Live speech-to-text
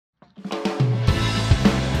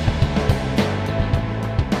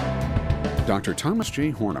Dr. Thomas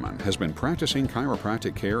J. Hornaman has been practicing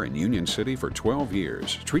chiropractic care in Union City for 12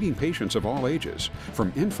 years, treating patients of all ages,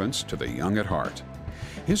 from infants to the young at heart.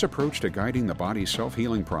 His approach to guiding the body's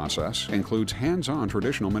self-healing process includes hands-on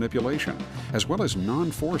traditional manipulation, as well as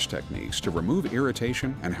non-force techniques to remove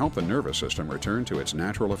irritation and help the nervous system return to its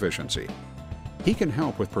natural efficiency. He can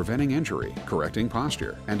help with preventing injury, correcting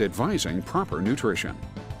posture, and advising proper nutrition.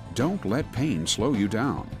 Don't let pain slow you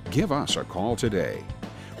down. Give us a call today.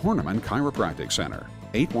 Hornaman Chiropractic Center,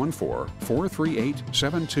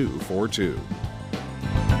 814-438-7242.